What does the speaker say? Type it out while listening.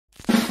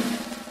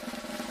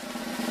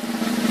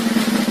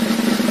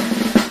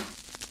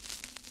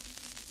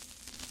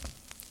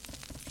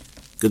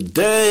Good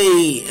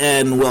day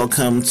and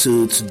welcome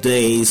to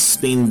today's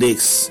Spin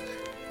Dicks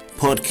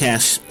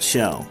podcast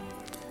show.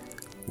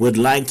 Would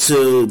like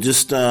to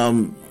just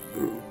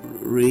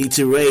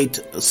reiterate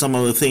some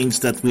of the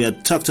things that we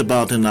had talked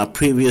about in our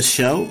previous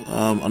show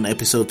on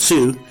episode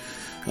 2.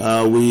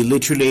 We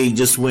literally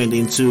just went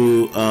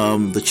into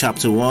the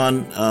chapter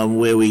 1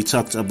 where we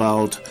talked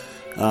about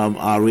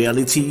our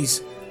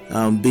realities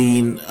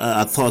being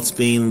our thoughts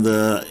being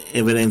the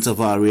evidence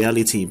of our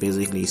reality,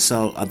 basically.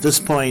 So at this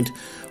point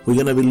we're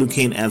going to be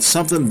looking at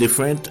something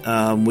different.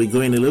 We're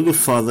going a little bit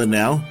further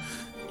now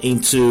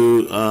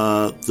into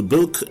the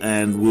book,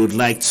 and we would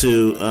like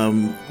to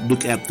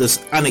look at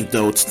this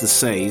anecdote that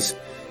says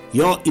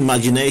your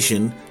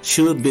imagination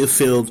should be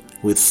filled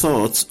with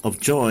thoughts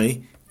of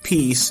joy,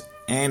 peace,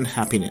 and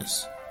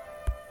happiness.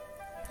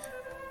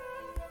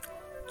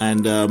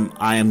 And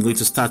I am going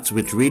to start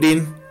with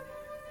reading.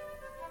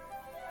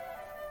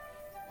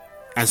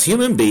 As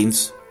human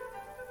beings,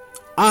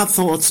 our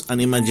thoughts and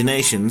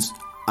imaginations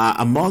are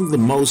among the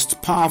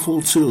most powerful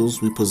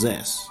tools we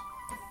possess.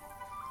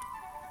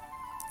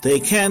 They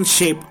can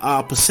shape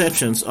our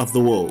perceptions of the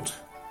world,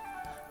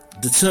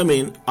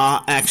 determine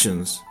our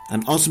actions,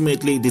 and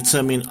ultimately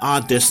determine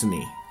our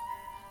destiny.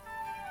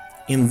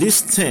 In this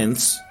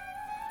sense,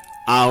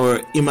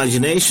 our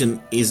imagination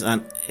is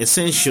an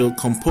essential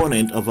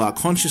component of our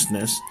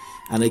consciousness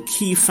and a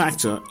key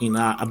factor in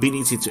our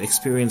ability to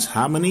experience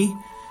harmony,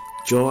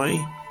 joy,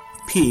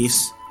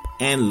 peace,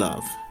 and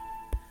love.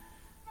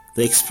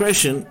 The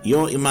expression,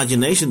 your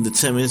imagination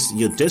determines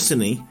your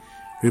destiny,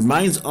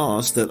 reminds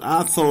us that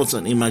our thoughts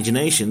and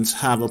imaginations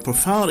have a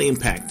profound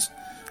impact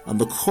on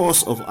the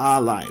course of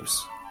our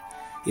lives.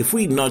 If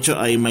we nurture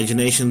our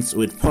imaginations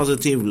with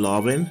positive,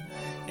 loving,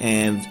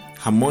 and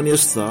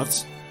harmonious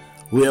thoughts,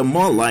 we are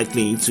more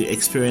likely to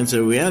experience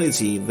a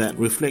reality that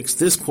reflects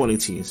these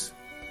qualities.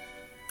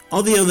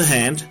 On the other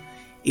hand,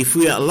 if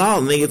we allow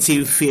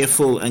negative,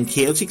 fearful, and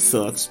chaotic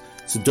thoughts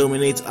to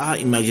dominate our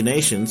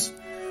imaginations,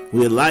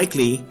 we are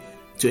likely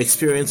to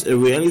experience a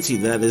reality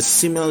that is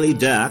similarly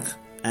dark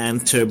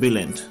and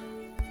turbulent.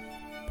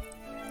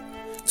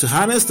 To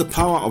harness the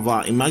power of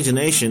our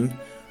imagination,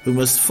 we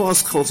must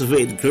first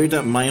cultivate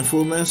greater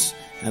mindfulness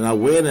and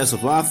awareness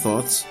of our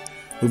thoughts.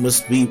 We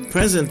must be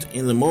present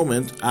in the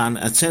moment and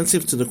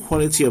attentive to the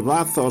quality of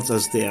our thoughts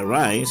as they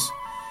arise.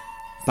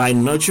 By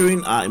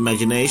nurturing our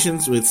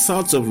imaginations with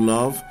thoughts of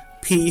love,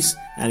 peace,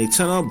 and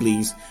eternal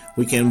bliss,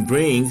 we can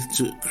bring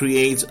to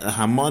create a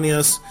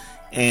harmonious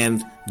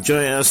and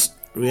joyous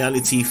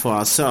reality for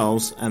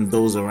ourselves and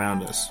those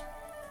around us.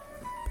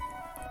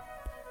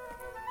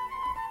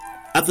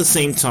 At the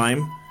same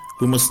time,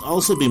 we must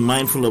also be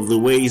mindful of the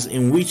ways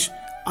in which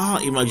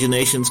our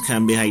imaginations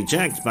can be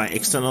hijacked by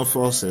external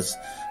forces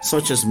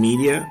such as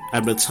media,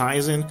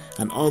 advertising,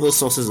 and other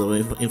sources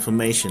of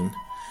information.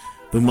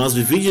 We must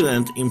be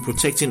vigilant in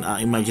protecting our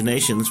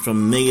imaginations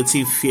from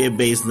negative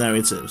fear-based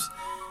narratives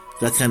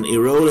that can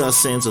erode our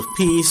sense of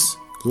peace,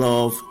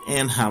 love,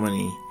 and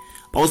harmony.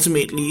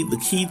 Ultimately, the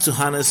key to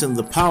harnessing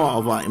the power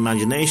of our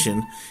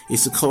imagination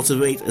is to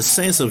cultivate a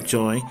sense of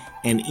joy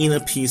and inner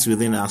peace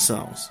within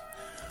ourselves.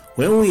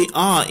 When we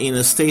are in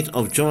a state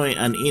of joy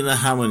and inner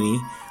harmony,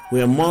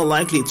 we are more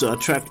likely to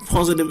attract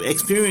positive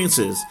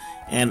experiences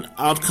and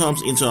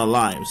outcomes into our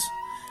lives.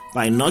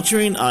 By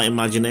nurturing our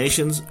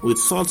imaginations with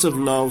thoughts of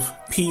love,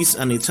 peace,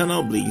 and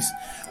eternal bliss,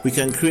 we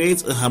can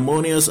create a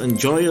harmonious and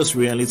joyous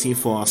reality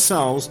for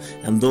ourselves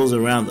and those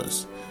around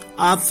us.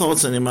 Our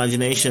thoughts and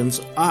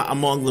imaginations are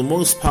among the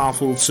most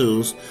powerful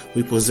tools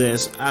we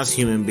possess as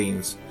human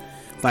beings.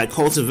 By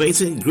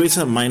cultivating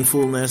greater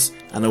mindfulness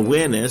and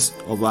awareness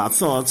of our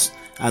thoughts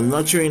and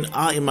nurturing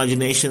our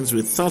imaginations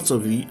with thoughts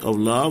of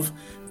love,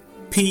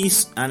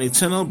 peace, and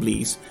eternal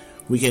bliss,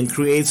 we can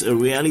create a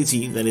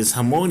reality that is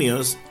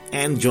harmonious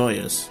and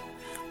joyous.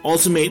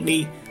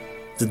 Ultimately,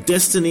 the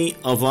destiny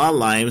of our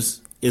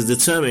lives is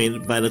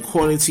determined by the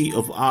quality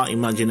of our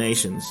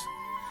imaginations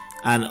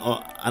and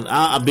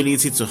our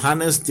ability to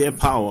harness their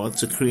power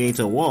to create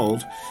a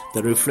world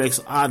that reflects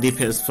our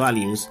deepest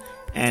values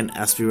and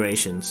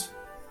aspirations.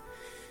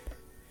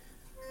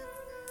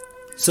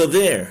 So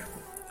there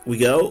we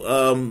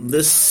go.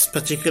 This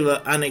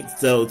particular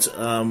anecdote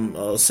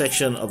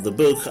section of the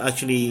book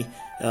actually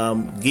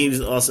gives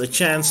us a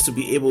chance to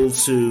be able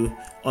to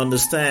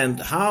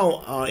understand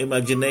how our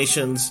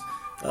imaginations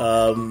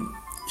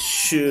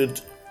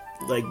should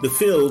be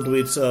filled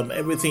with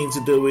everything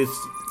to do with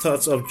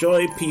thoughts of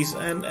joy, peace,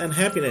 and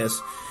happiness.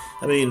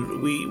 I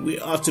mean, we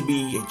ought to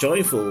be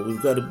joyful.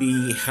 We've got to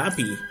be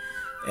happy.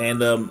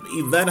 And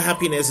if that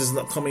happiness is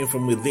not coming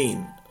from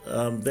within,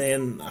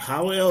 then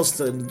how else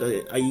are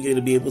you going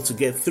to be able to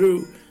get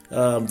through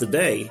the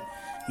day?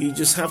 You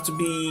just have to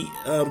be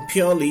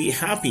purely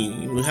happy.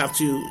 You have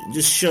to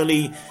just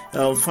surely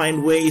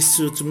find ways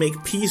to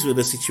make peace with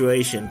the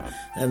situation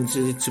and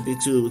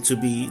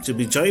to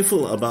be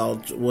joyful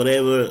about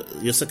whatever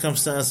your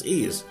circumstance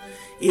is,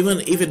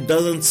 even if it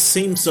doesn't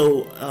seem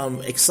so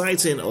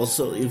exciting.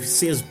 Also, if it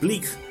seems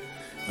bleak,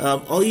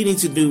 all you need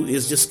to do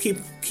is just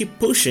keep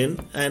pushing,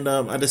 and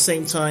at the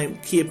same time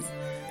keep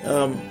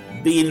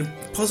being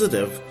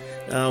positive,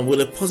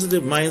 with a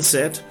positive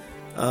mindset,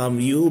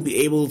 you will be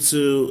able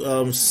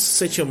to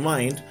set your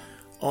mind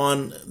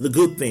on the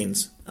good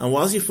things. And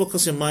whilst you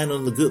focus your mind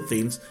on the good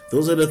things,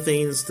 those are the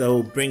things that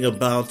will bring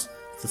about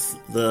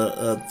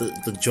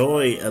the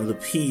joy and the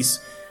peace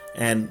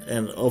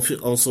and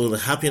also the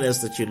happiness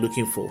that you're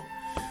looking for.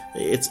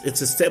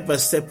 It's a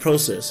step-by-step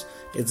process.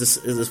 It's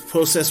a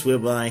process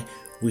whereby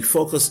we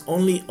focus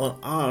only on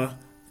our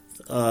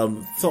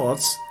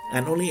thoughts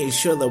and only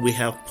ensure that we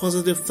have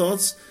positive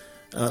thoughts.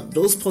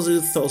 Those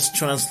positive thoughts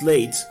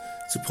translate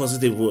to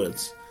positive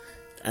words,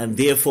 and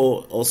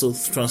therefore also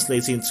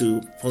translating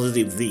to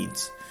positive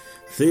deeds.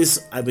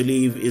 This, I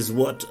believe, is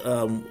what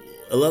a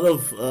lot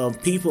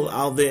of people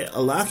out there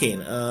are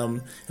lacking.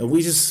 And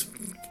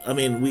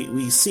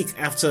we seek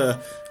after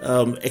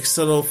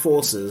external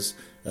forces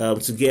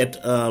to get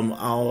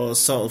our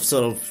sort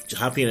of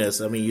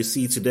happiness. I mean, you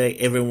see today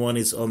everyone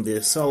is on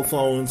their cell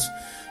phones.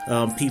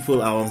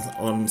 People are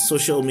on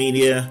social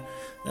media,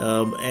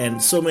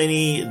 and so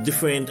many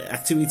different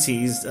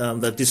activities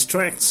that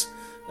distract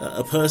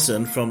a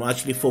person from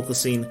actually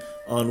focusing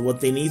on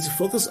what they need to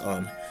focus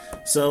on.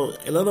 So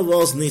a lot of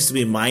us needs to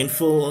be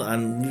mindful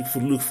and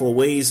look for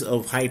ways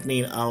of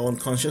heightening our own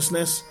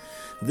consciousness.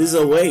 These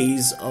are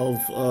ways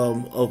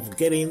of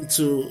getting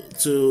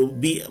to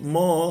be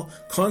more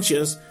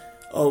conscious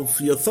of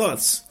your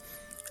thoughts.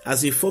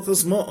 As you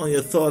focus more on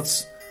your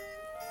thoughts,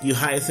 you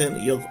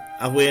heighten your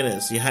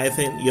awareness, you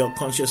heighten your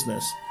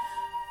consciousness,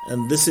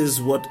 and this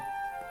is what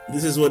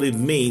it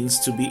means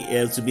to be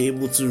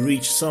able to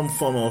reach some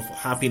form of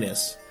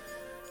happiness.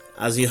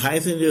 As you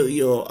heighten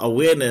your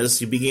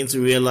awareness, you begin to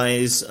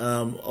realize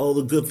all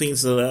the good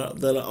things that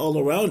are all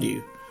around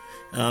you.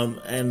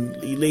 And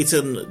you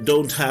later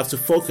don't have to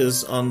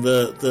focus on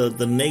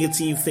the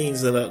negative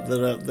things that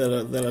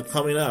are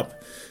coming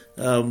up.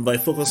 By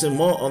focusing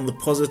more on the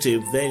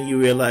positive, then you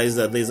realize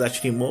that there's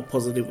actually more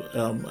positive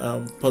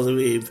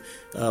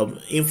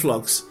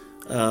influx,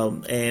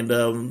 and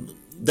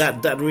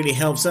that really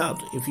helps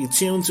out. If you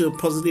tune to a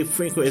positive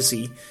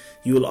frequency,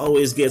 you will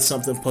always get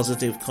something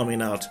positive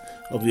coming out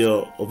of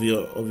your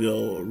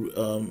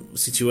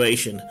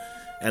situation.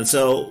 And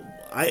so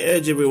I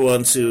urge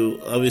everyone to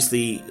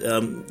obviously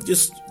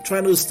just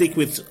try to stick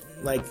with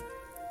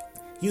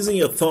using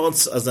your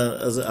thoughts as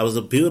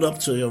a build up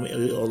to your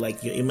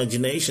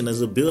imagination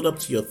as a build up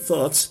to your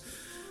thoughts,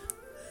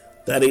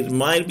 that it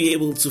might be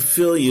able to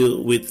fill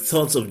you with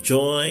thoughts of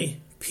joy,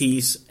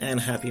 peace, and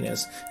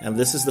happiness. And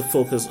this is the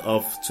focus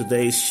of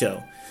today's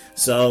show.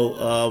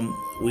 So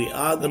we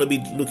are going to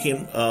be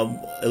looking a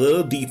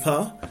little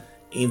deeper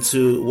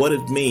into what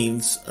it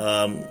means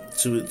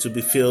to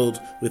be filled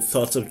with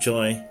thoughts of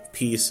joy,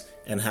 peace,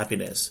 and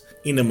happiness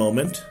in a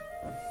moment.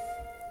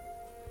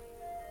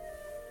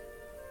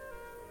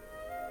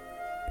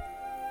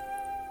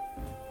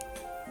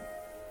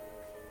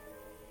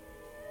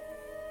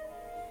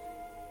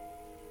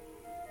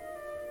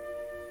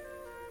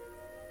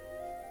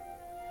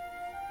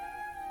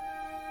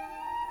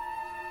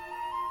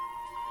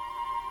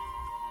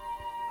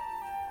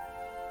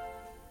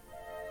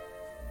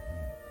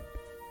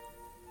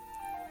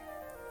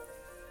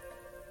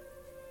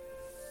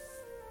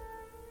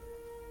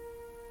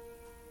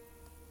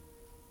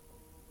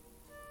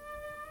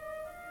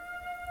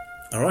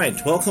 All right,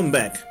 welcome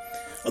back.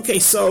 Okay,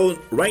 so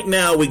right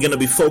now we're going to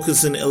be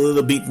focusing a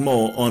little bit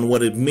more on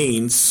what it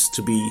means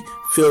to be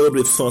filled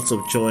with thoughts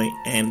of joy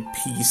and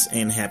peace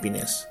and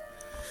happiness.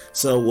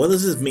 So what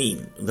does it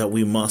mean that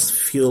we must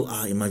fill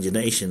our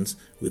imaginations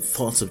with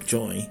thoughts of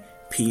joy,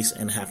 peace,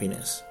 and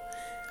happiness?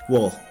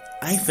 Well,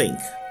 I think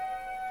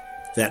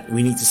that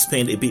we need to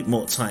spend a bit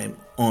more time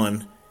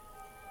on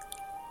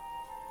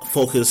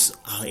focus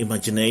our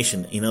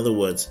imagination. In other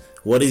words,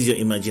 what is your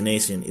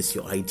imagination? It's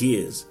your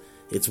ideas.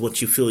 It's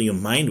what you fill your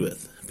mind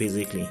with,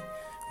 basically.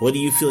 What do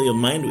you fill your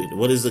mind with?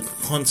 What is the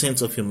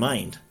content of your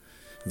mind?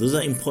 Those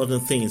are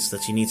important things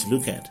that you need to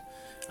look at.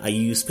 Are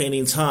you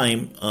spending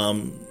time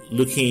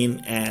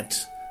looking at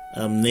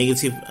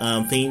negative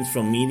things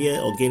from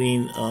media or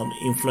getting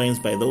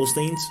influenced by those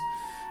things?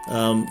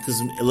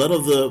 Because a lot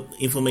of the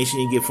information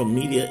you get from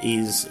media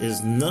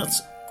is not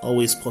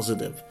always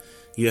positive.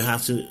 You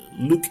have to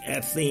look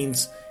at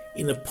things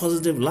in a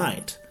positive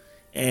light.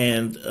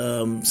 And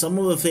some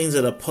of the things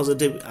that are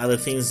positive are the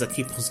things that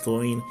keep us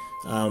going,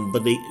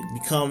 but they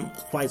become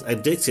quite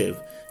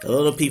addictive. A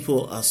lot of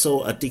people are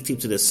so addicted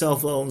to their cell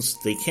phones,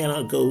 they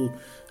cannot go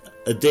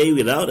a day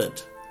without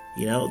it.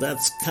 You know,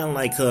 that's kind of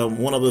like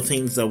one of the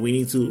things that we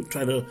need to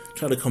try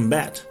to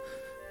combat.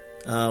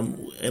 A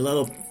lot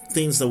of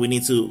things that we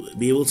need to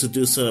be able to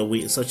do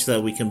such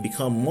that we can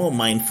become more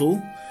mindful,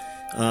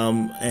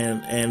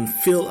 and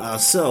fill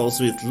ourselves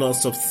with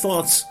lots of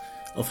thoughts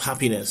of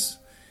happiness.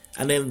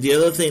 And then the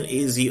other thing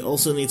is you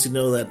also need to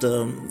know that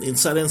in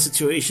certain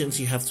situations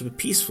you have to be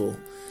peaceful.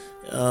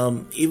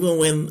 Even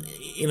when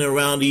in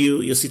around you,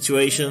 your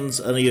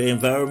situations and your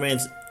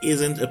environment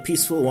isn't a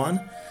peaceful one,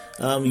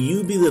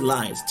 you be the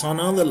light. Turn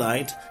on the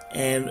light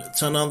and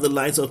turn on the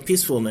light of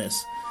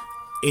peacefulness.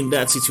 in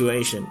that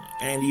situation,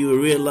 and you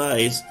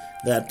realize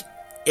that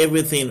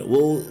everything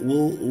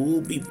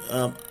will be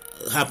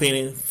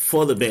happening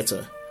for the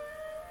better.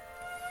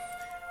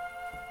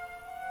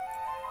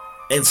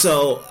 And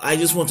so I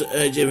just want to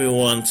urge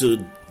everyone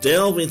to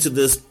delve into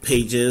these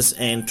pages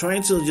and try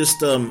to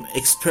just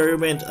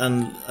experiment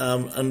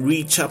and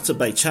read chapter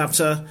by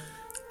chapter.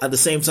 At the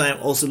same time,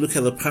 also look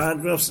at the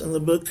paragraphs in the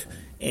book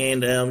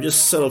and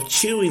just sort of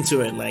chew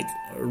into it, like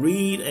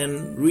read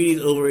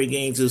it over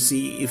again to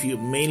see if you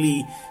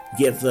mainly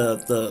get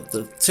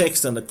the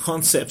text and the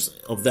concepts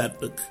of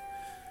that book.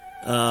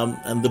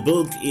 And the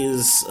book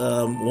is,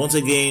 once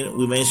again,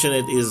 we mentioned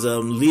it, is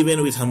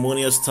Living with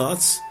Harmonious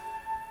Thoughts,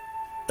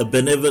 a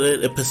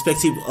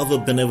perspective of a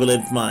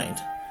benevolent mind.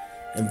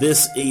 And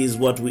this is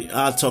what we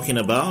are talking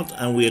about,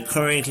 and we are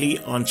currently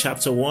on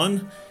chapter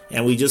 1,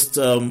 and we just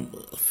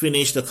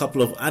finished a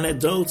couple of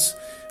anecdotes.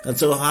 And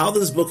so how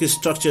this book is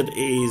structured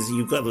is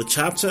you've got the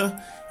chapter,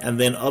 and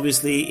then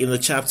obviously in the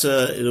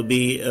chapter it'll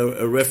be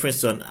a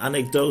reference to an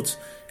anecdote,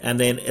 and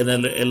then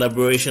an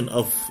elaboration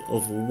of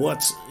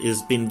what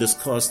is being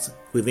discussed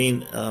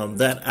within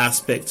that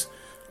aspect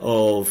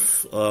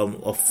of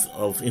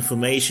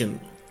information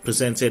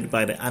presented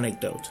by the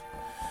anecdote.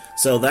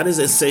 So that is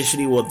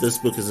essentially what this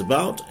book is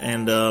about,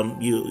 and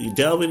you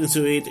delve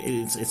into it.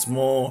 It's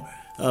more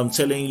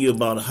telling you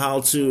about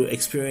how to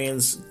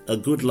experience a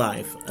good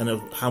life and a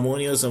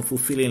harmonious and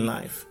fulfilling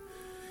life.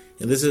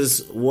 And this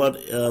is what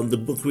the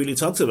book really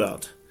talks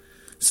about.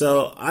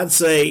 So I'd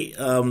say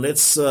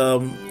let's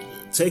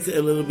take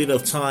a little bit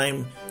of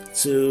time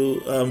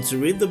to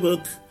read the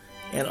book,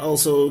 and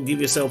also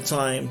give yourself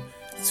time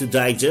to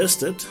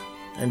digest it,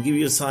 and give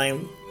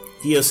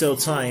yourself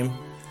time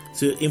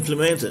to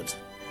implement it.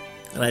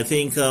 And I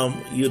think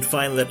you'd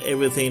find that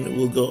everything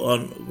will go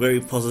on very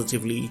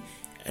positively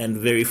and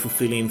very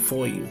fulfilling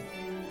for you.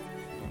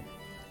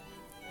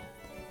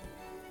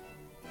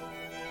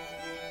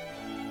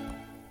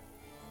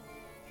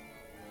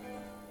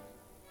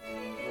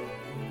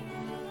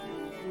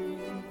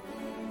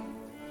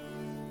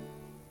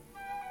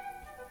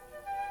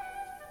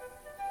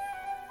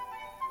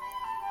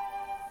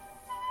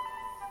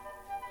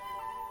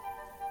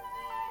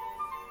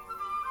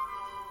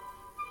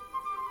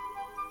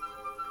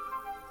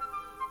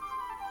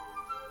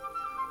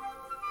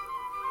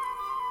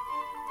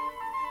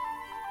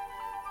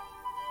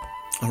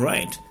 All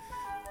right.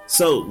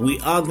 So we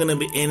are going to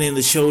be ending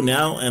the show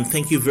now, and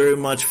thank you very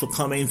much for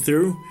coming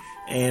through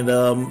and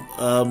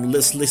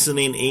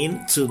listening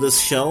in to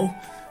this show.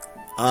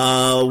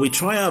 We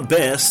try our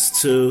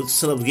best to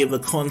sort of give the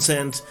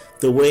content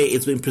the way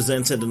it's been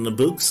presented in the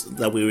books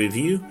that we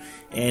review,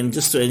 and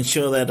just to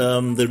ensure that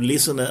the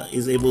listener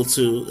is able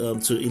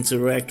to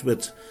interact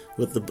with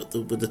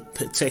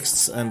the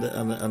texts and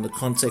the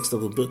context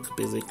of the book,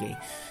 basically.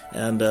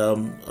 And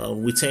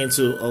we tend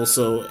to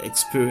also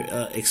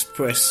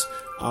express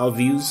our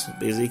views,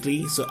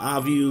 basically. So our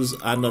views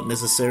are not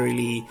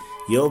necessarily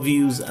your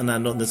views, and are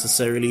not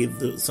necessarily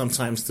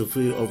sometimes the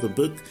view of the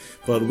book,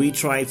 but we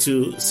try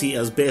to see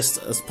as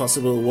best as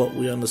possible what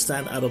we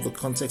understand out of the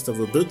context of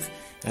the book,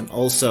 and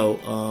also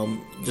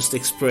just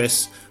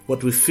express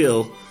what we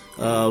feel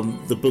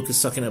the book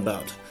is talking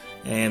about.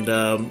 And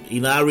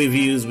in our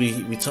reviews,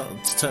 we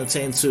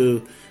tend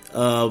to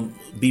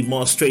be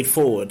more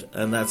straightforward,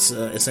 and that's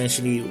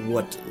essentially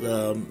what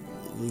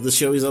the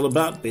show is all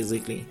about,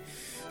 basically.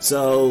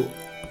 So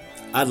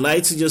I'd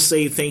like to just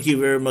say thank you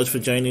very much for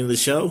joining the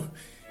show,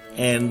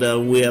 and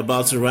we're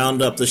about to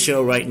round up the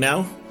show right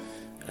now.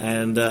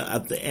 And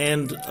at the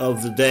end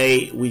of the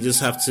day, we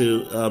just have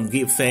to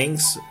give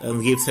thanks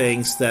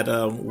that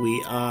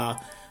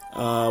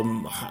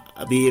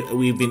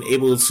we've been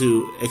able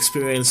to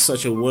experience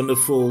such a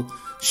wonderful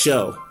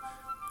show.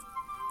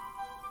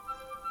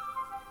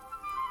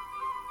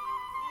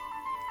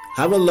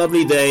 Have a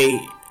lovely day,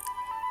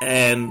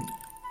 and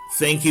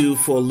thank you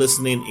for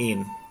listening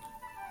in.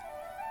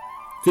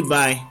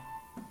 Goodbye.